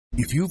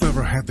If you've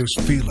ever had this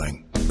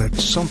feeling that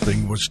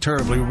something was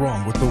terribly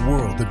wrong with the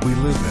world that we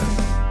live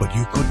in, but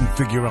you couldn't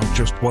figure out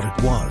just what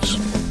it was,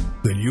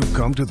 then you've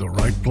come to the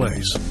right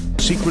place.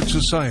 Secret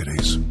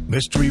societies,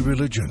 mystery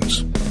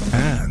religions,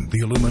 and the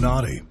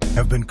Illuminati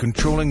have been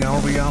controlling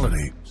our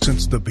reality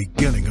since the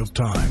beginning of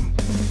time.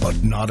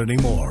 But not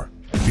anymore,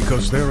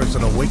 because there is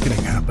an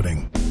awakening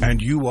happening,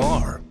 and you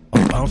are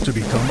about to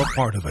become a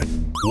part of it.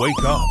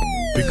 Wake up,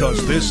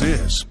 because this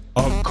is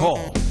a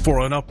call for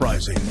an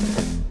uprising.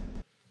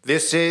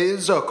 This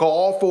is a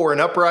call for an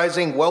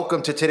uprising.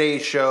 Welcome to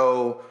today's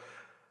show.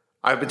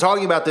 I've been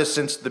talking about this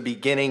since the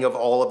beginning of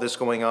all of this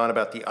going on,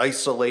 about the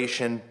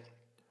isolation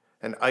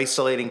and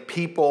isolating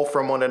people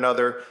from one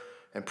another,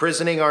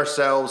 imprisoning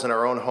ourselves in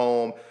our own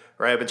home,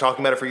 right? I've been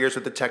talking about it for years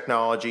with the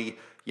technology,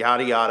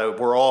 yada, yada.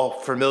 We're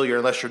all familiar,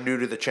 unless you're new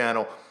to the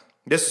channel.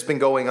 This has been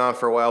going on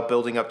for a while,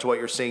 building up to what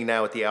you're seeing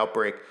now with the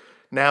outbreak.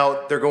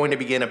 Now they're going to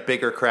begin a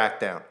bigger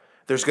crackdown.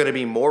 There's going to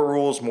be more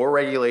rules, more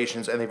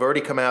regulations, and they've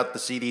already come out, the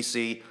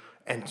CDC,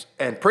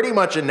 and pretty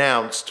much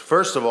announced,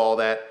 first of all,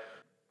 that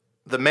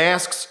the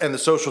masks and the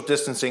social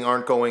distancing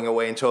aren't going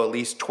away until at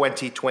least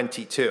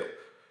 2022.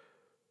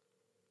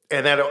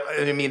 And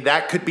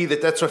that could be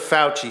that's what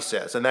Fauci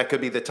says, and that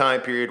could be the time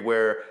period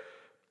where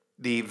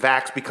the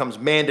vax becomes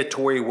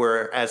mandatory,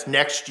 whereas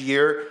next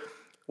year,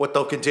 what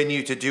they'll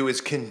continue to do is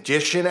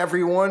condition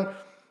everyone.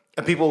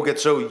 And people will get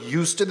so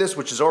used to this,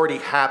 which has already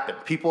happened.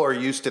 People are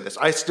used to this.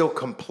 I still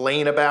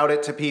complain about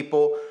it to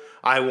people.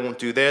 I won't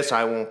do this.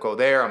 I won't go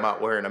there. I'm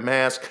not wearing a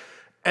mask.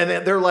 And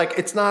then they're like,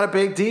 it's not a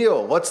big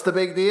deal. What's the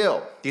big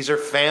deal? These are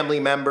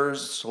family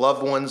members,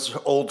 loved ones,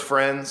 old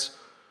friends.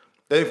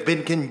 They've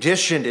been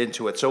conditioned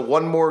into it. So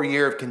one more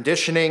year of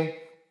conditioning.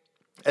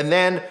 And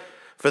then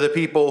for the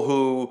people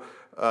who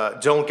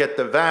don't get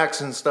the vax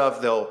and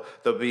stuff, they'll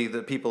be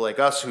the people like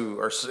us who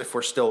are, if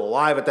we're still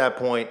alive at that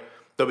point,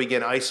 they'll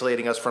begin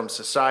isolating us from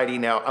society.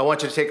 Now, I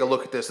want you to take a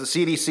look at this. The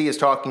CDC is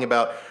talking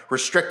about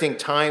restricting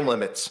time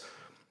limits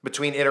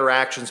between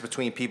interactions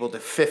between people to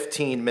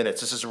 15 minutes.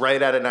 This is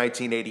right out of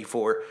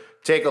 1984.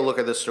 Take a look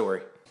at this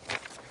story.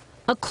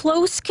 A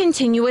close,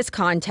 continuous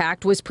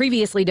contact was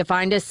previously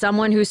defined as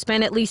someone who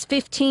spent at least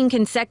 15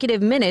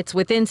 consecutive minutes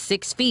within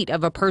 6 feet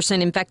of a person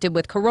infected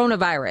with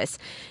coronavirus.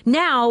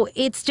 Now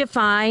it's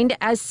defined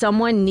as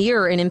someone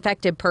near an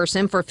infected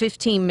person for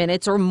 15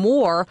 minutes or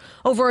more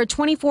over a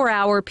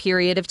 24-hour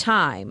period of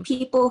time.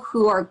 People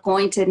who are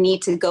going to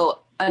need to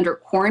go under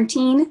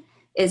quarantine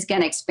is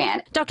going to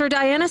expand. Dr.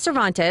 Diana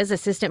Cervantes,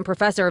 assistant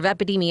professor of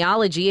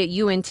epidemiology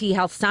at UNT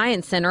Health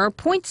Science Center,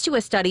 points to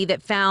a study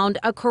that found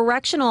a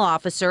correctional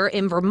officer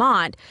in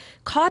Vermont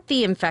caught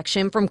the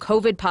infection from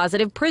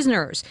COVID-positive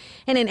prisoners.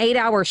 In an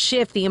 8-hour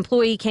shift, the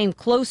employee came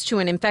close to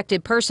an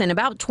infected person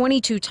about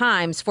 22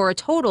 times for a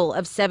total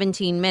of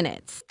 17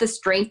 minutes. The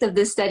strength of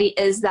this study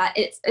is that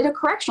it's in a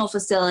correctional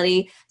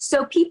facility,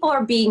 so people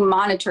are being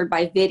monitored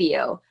by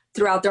video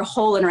throughout their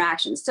whole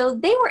interaction. So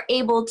they were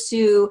able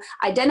to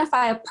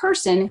identify a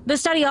person. The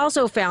study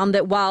also found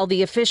that while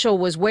the official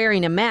was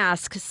wearing a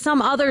mask,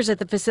 some others at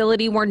the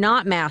facility were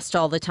not masked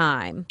all the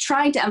time.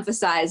 Trying to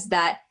emphasize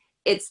that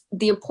it's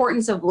the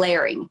importance of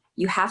layering.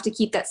 You have to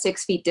keep that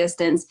 6 feet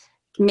distance,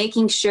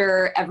 making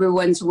sure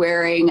everyone's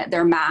wearing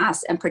their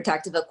masks and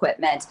protective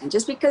equipment. And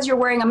just because you're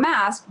wearing a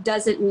mask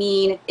doesn't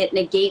mean it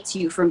negates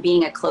you from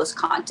being a close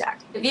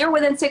contact. If you're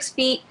within 6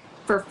 feet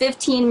for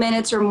 15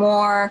 minutes or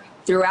more,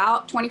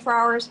 throughout 24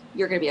 hours,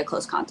 you're going to be a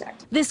close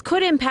contact. This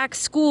could impact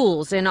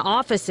schools and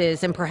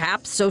offices and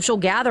perhaps social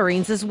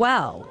gatherings as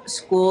well.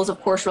 Schools,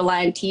 of course,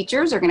 rely on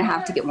teachers. They're going to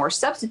have to get more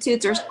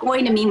substitutes. There's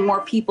going to be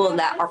more people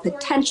that are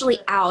potentially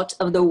out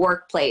of the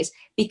workplace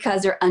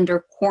because they're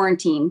under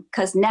quarantine,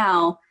 because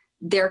now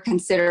they're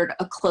considered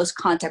a close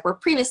contact, where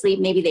previously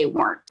maybe they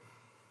weren't.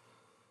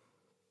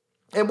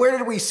 And where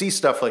did we see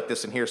stuff like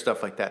this and hear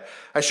stuff like that?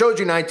 I showed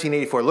you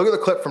 1984. Look at the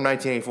clip from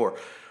 1984.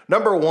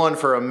 Number one,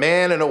 for a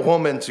man and a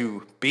woman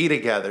to be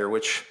together,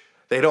 which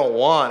they don't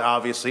want,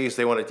 obviously, because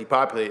they want to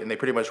depopulate, and they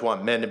pretty much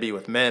want men to be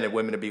with men and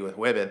women to be with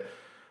women,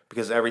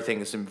 because everything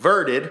is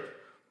inverted.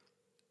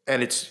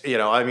 And it's,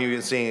 I'm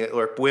even seeing it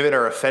where women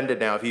are offended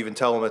now if you even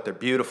tell them that they're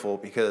beautiful,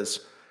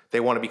 because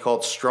they want to be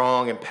called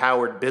strong,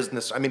 empowered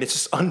business. I mean, it's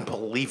just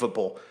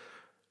unbelievable,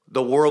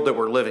 the world that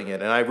we're living in.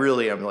 And I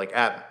really am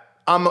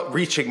I'm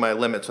reaching my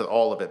limits with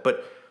all of it.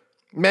 But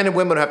men and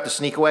women have to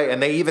sneak away,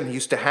 and they even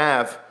used to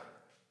have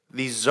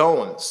these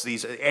zones,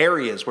 these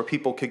areas where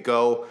people could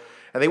go,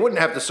 and they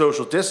wouldn't have the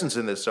social distance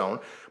in this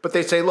zone, but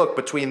they say, look,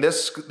 between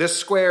this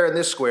square and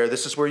this square,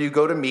 this is where you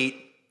go to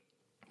meet.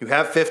 You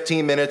have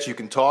 15 minutes, you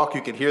can talk,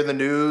 you can hear the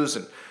news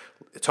and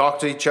talk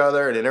to each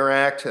other and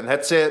interact, and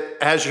that's it,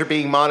 as you're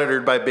being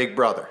monitored by Big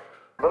Brother.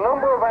 The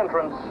number of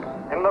entrants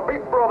in the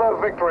Big Brother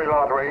Victory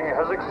Lottery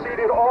has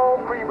exceeded all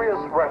previous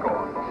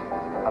records,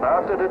 and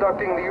after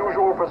deducting the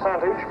usual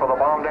percentage for the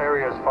Bombed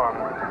Areas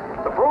Fund,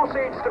 the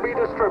proceeds to be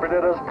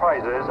distributed as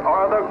prizes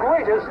are the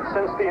greatest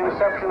since the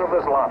inception of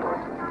this lottery.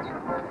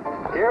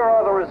 Here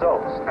are the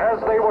results,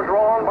 as they were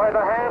drawn by the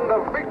hand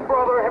of Big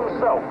Brother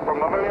himself from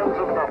the millions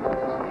of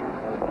numbers.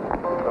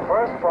 The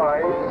first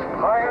prize,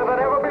 higher than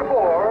ever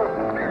before,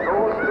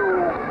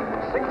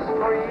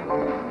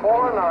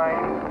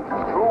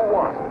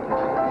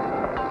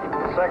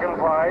 second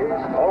prize,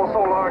 also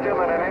larger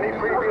than in any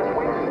previous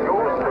week,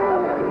 goes to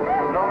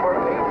number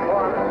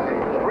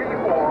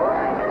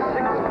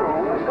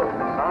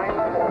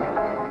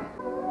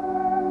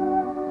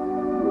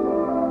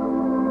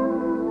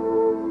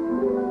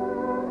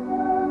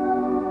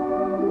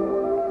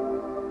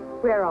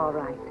We're all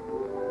right.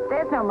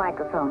 There's no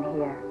microphone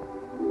here.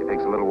 It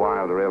takes a little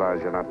while to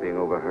realize you're not being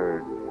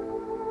overheard.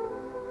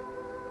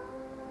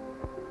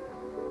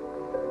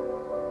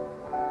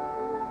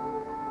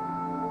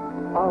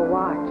 Or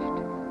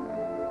watched.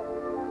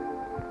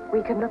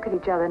 We can look at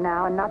each other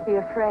now and not be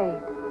afraid.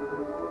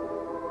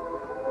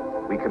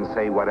 We can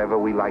say whatever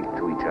we like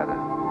to each other.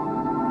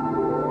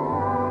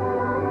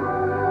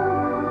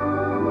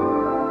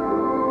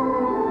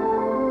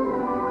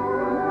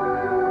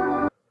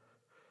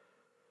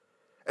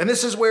 And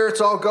this is where it's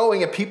all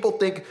going, and people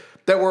think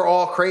that we're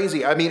all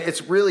crazy. I mean,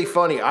 it's really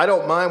funny. I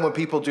don't mind when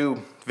people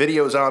do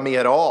videos on me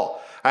at all.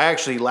 I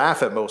actually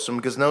laugh at most of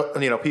them because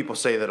people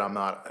say that I'm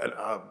not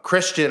a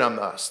Christian.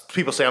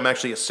 People say I'm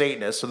actually a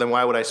Satanist. So then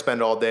why would I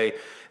spend all day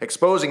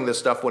exposing this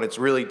stuff when it's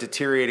really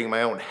deteriorating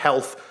my own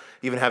health,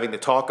 even having to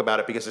talk about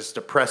it because it's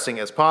depressing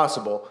as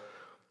possible.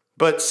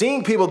 But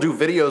seeing people do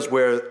videos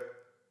where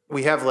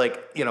we have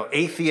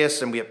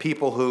atheists and we have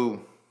people who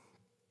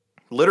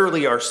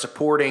literally are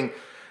supporting,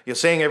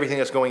 saying everything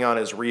that's going on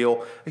is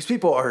real. These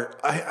people are,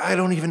 I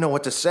don't even know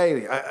what to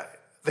say.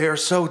 They are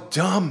so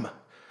dumb.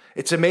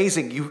 It's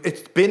amazing.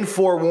 It's been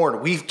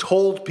forewarned. We've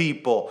told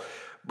people,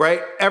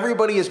 right?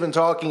 Everybody has been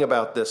talking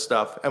about this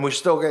stuff, and we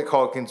still get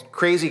called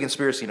crazy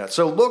conspiracy nuts.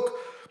 So look,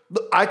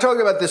 I talked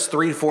about this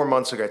 3 to 4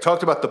 months ago. I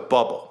talked about the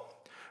bubble,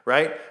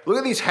 right? Look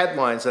at these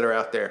headlines that are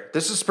out there.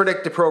 This is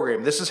predictive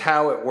programming. This is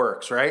how it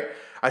works, right?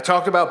 I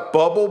talked about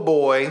Bubble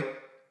Boy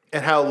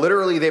and how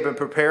literally they've been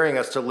preparing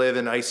us to live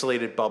in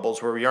isolated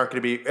bubbles where we aren't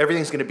going to be,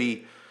 everything's going to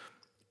be,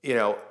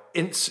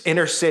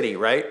 inner city,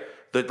 right?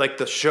 Like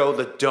the show,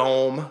 The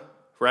Dome,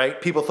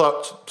 right? People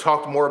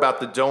talked more about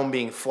the dome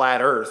being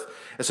flat earth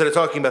instead of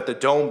talking about the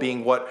dome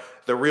being what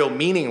the real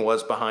meaning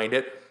was behind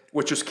it,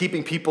 which was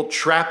keeping people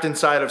trapped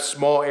inside of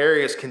small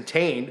areas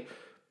contained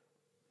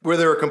where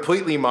they were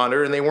completely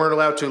monitored and they weren't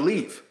allowed to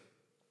leave.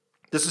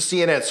 This is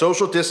CNN.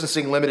 Social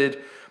distancing limited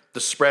the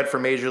spread for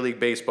Major League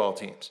Baseball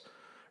teams,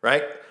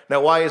 right?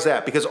 Now, why is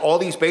that? Because all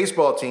these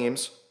baseball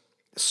teams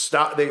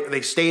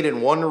they stayed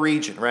in one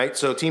region, right?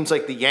 So teams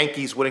like the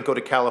Yankees wouldn't go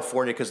to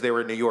California because they were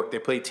in New York. They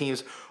played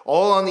teams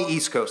all on the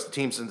East Coast. The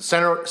teams in the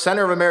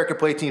center of America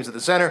played teams at the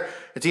center,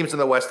 the teams in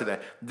the West of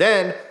that.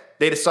 Then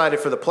they decided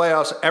for the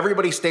playoffs,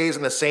 everybody stays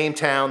in the same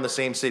town, the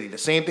same city. The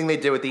same thing they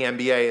did with the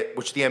NBA,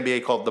 which the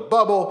NBA called the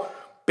bubble.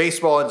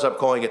 Baseball ends up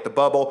calling it the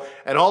bubble.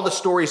 And all the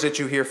stories that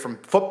you hear from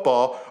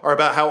football are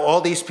about how all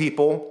these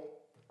people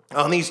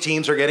on these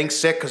teams are getting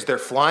sick because they're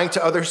flying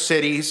to other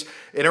cities,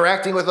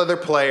 interacting with other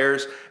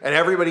players, and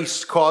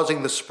everybody's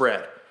causing the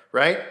spread,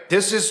 right?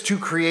 This is to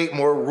create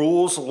more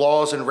rules,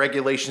 laws, and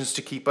regulations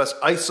to keep us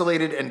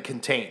isolated and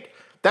contained.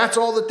 That's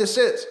all that this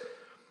is.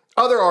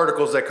 Other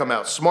articles that come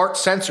out, smart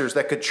sensors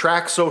that could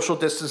track social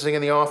distancing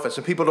in the office,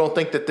 and people don't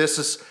think that this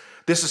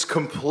is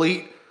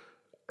complete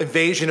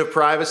invasion of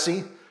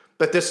privacy,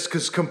 that this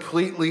is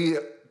completely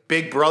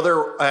Big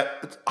Brother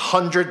at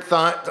 100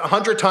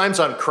 times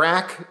on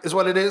crack is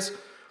what it is.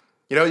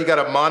 You got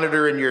a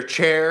monitor in your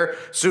chair.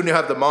 Soon you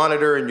have the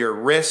monitor in your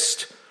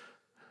wrist.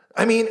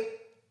 I mean,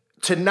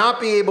 to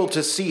not be able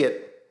to see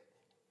it,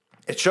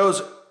 it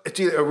shows it's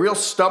either a real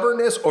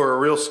stubbornness or a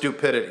real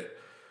stupidity.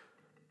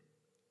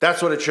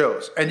 That's what it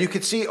shows. And you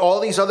can see all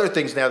these other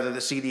things now that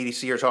the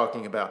CDC are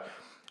talking about.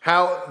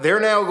 How they're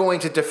now going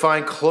to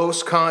define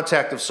close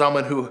contact of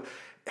someone who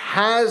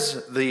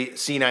has the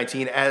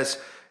C19 as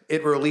the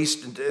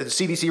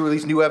CDC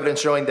released new evidence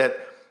showing that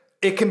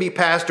it can be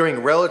passed during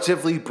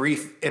relatively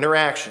brief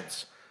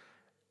interactions.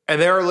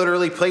 And there are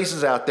literally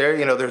places out there,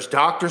 there's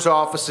doctors'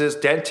 offices,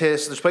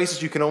 dentists, there's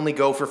places you can only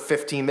go for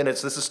 15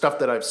 minutes. This is stuff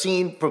that I've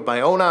seen with my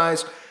own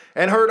eyes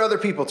and heard other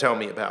people tell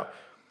me about,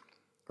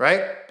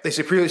 right? They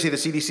say previously the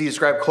CDC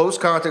described close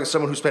contact with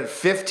someone who spent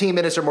 15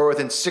 minutes or more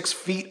within 6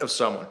 feet of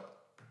someone.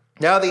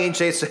 Now the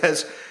AHA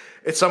says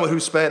it's someone who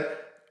spent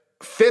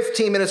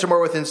 15 minutes or more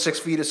within 6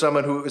 feet of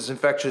someone who is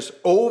infectious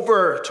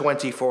over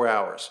 24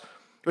 hours,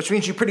 which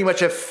means you pretty much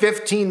have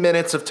 15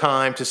 minutes of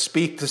time to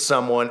speak to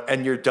someone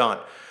and you're done.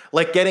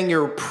 Like getting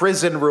your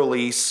prison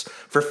release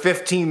for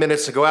 15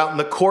 minutes to go out in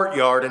the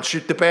courtyard and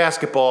shoot the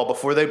basketball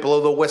before they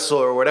blow the whistle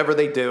or whatever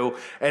they do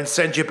and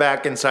send you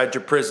back inside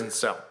your prison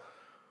cell.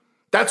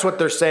 That's what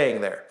they're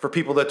saying there for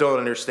people that don't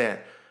understand.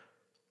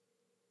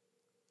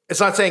 It's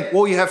not saying,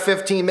 well, you have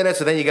 15 minutes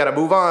and then you got to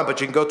move on, but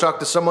you can go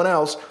talk to someone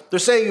else. They're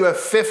saying you have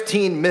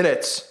 15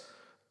 minutes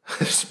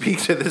to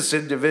speak to this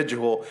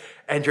individual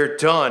and you're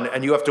done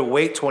and you have to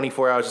wait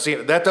 24 hours to see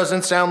it. That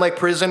doesn't sound like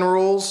prison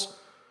rules.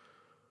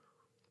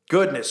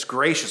 Goodness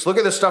gracious. Look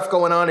at the stuff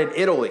going on in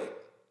Italy.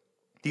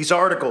 These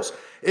articles.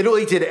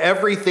 Italy did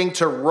everything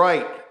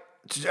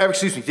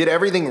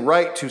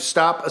right to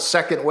stop a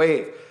second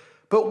wave.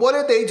 But what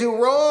did they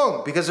do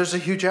wrong? Because there's a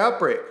huge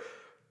outbreak.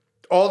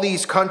 All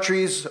these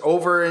countries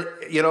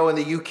over, in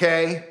the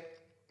UK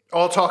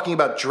all talking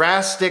about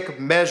drastic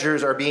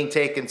measures are being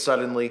taken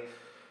suddenly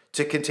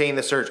to contain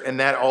the surge. And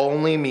that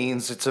only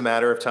means it's a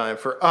matter of time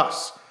for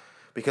us,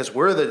 because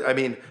we're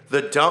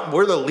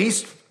the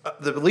least,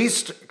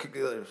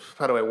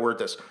 how do I word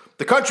this?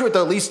 The country with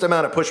the least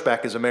amount of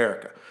pushback is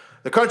America.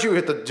 The country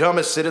with the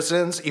dumbest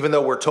citizens, even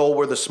though we're told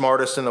we're the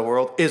smartest in the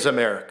world, is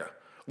America.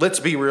 Let's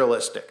be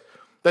realistic.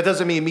 That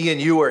doesn't mean me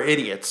and you are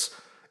idiots.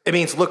 It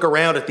means look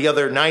around at the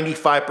other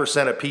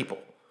 95% of people.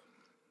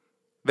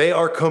 They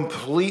are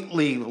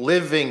completely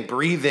living,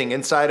 breathing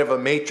inside of a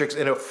matrix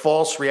in a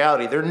false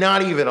reality. They're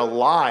not even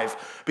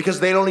alive because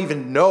they don't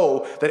even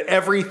know that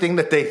everything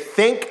that they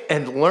think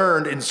and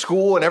learned in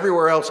school and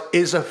everywhere else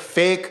is a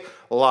fake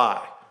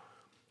lie.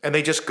 And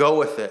they just go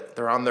with it.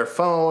 They're on their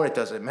phone. It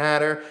doesn't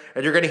matter.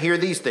 And you're going to hear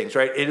these things,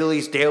 right?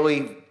 Italy's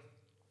daily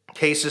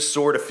cases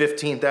soar to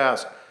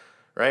 15,000,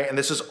 right? And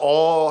this is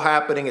all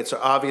happening. It's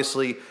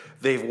obviously,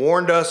 they've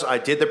warned us. I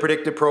did the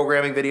predictive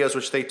programming videos,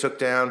 which they took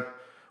down,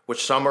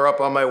 which some are up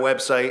on my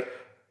website,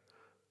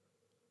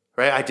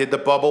 right? I did the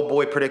Bubble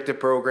Boy predictive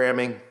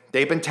programming.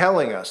 They've been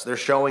telling us. They're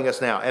showing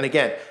us now. And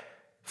again,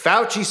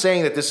 Fauci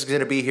saying that this is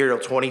going to be here till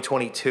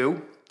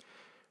 2022,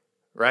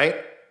 right?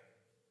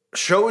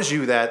 Shows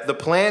you that the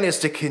plan is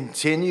to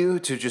continue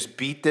to just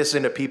beat this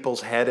into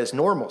people's head as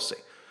normalcy.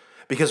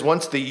 Because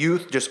once the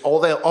youth, just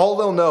all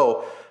they'll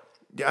know,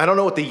 I don't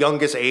know what the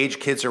youngest age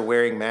kids are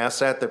wearing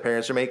masks at, their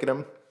parents are making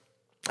them.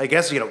 I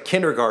guess,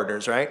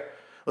 kindergartners, right?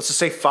 Let's just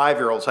say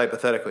 5-year-olds,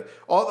 hypothetically.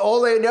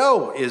 All they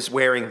know is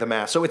wearing the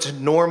mask. So it's a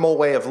normal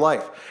way of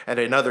life. And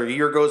another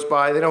year goes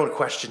by, they don't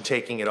question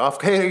taking it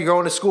off. Hey, you're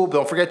going to school,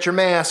 don't forget your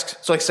mask.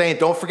 It's like saying,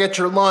 don't forget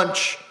your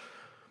lunch.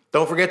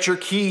 Don't forget your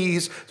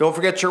keys. Don't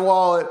forget your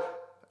wallet.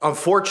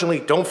 Unfortunately,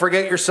 don't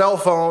forget your cell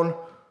phone.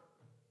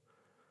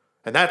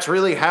 And that's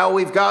really how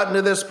we've gotten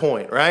to this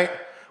point, right?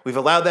 We've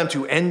allowed them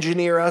to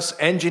engineer us,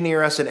 and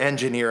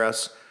engineer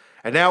us.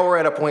 And now we're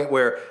at a point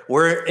where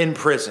we're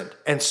imprisoned.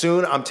 And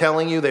soon, I'm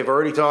telling you, they've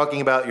already talking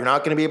about you're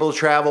not going to be able to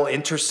travel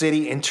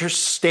intercity,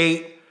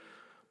 interstate.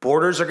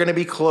 Borders are going to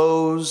be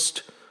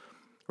closed,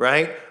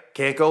 right?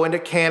 Can't go into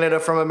Canada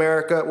from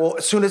America.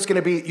 Well, soon it's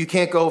going to be, you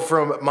can't go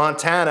from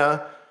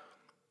Montana,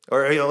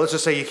 or let's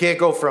just say you can't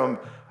go from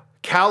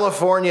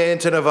California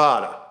into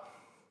Nevada,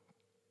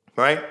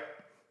 right?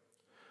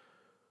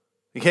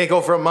 You can't go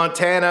from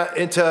Montana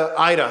into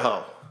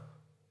Idaho.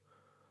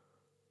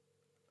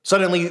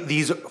 Suddenly,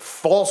 these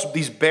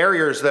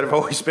barriers that have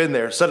always been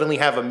there suddenly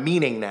have a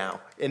meaning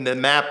now in the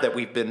map that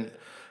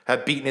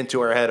have beaten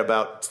into our head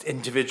about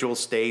individual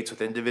states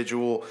with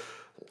individual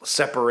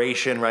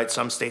separation, right?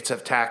 Some states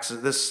have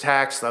taxes, this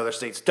tax, the other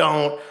states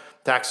don't.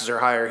 Taxes are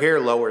higher here,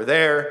 lower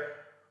there,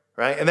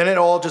 right? And then it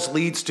all just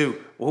leads to,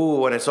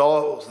 when it's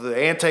all, the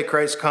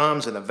Antichrist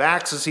comes and the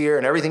vax is here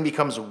and everything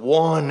becomes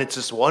one. It's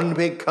just one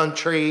big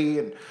country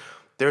and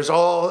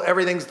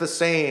everything's the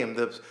same.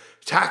 The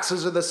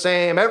taxes are the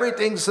same.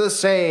 Everything's the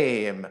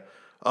same.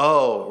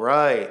 Oh,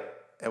 right.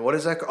 And what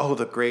is that? Oh,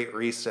 the Great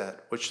Reset,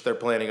 which they're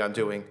planning on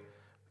doing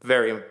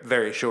very,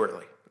 very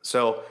shortly.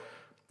 So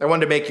I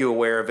wanted to make you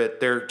aware of it.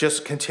 They're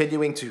just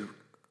continuing to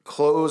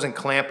close and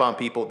clamp on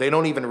people. They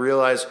don't even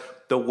realize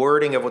the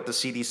wording of what the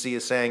CDC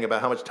is saying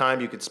about how much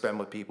time you could spend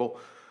with people,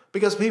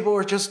 because people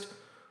are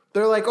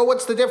they're like, oh,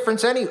 what's the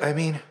difference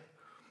anyway?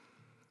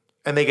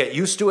 And they get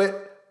used to it.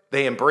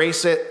 They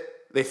embrace it.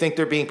 They think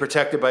they're being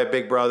protected by a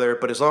big brother,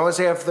 but as long as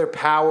they have their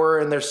power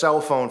and their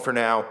cell phone for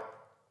now,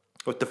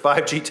 with the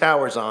 5G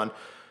towers on,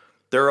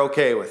 they're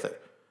okay with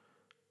it.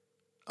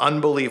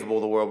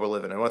 Unbelievable, the world we're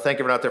living in. I want to thank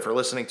everyone out there for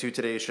listening to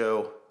today's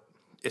show.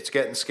 It's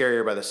getting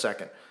scarier by the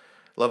second.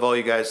 Love all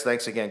you guys.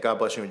 Thanks again. God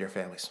bless you and your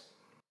families.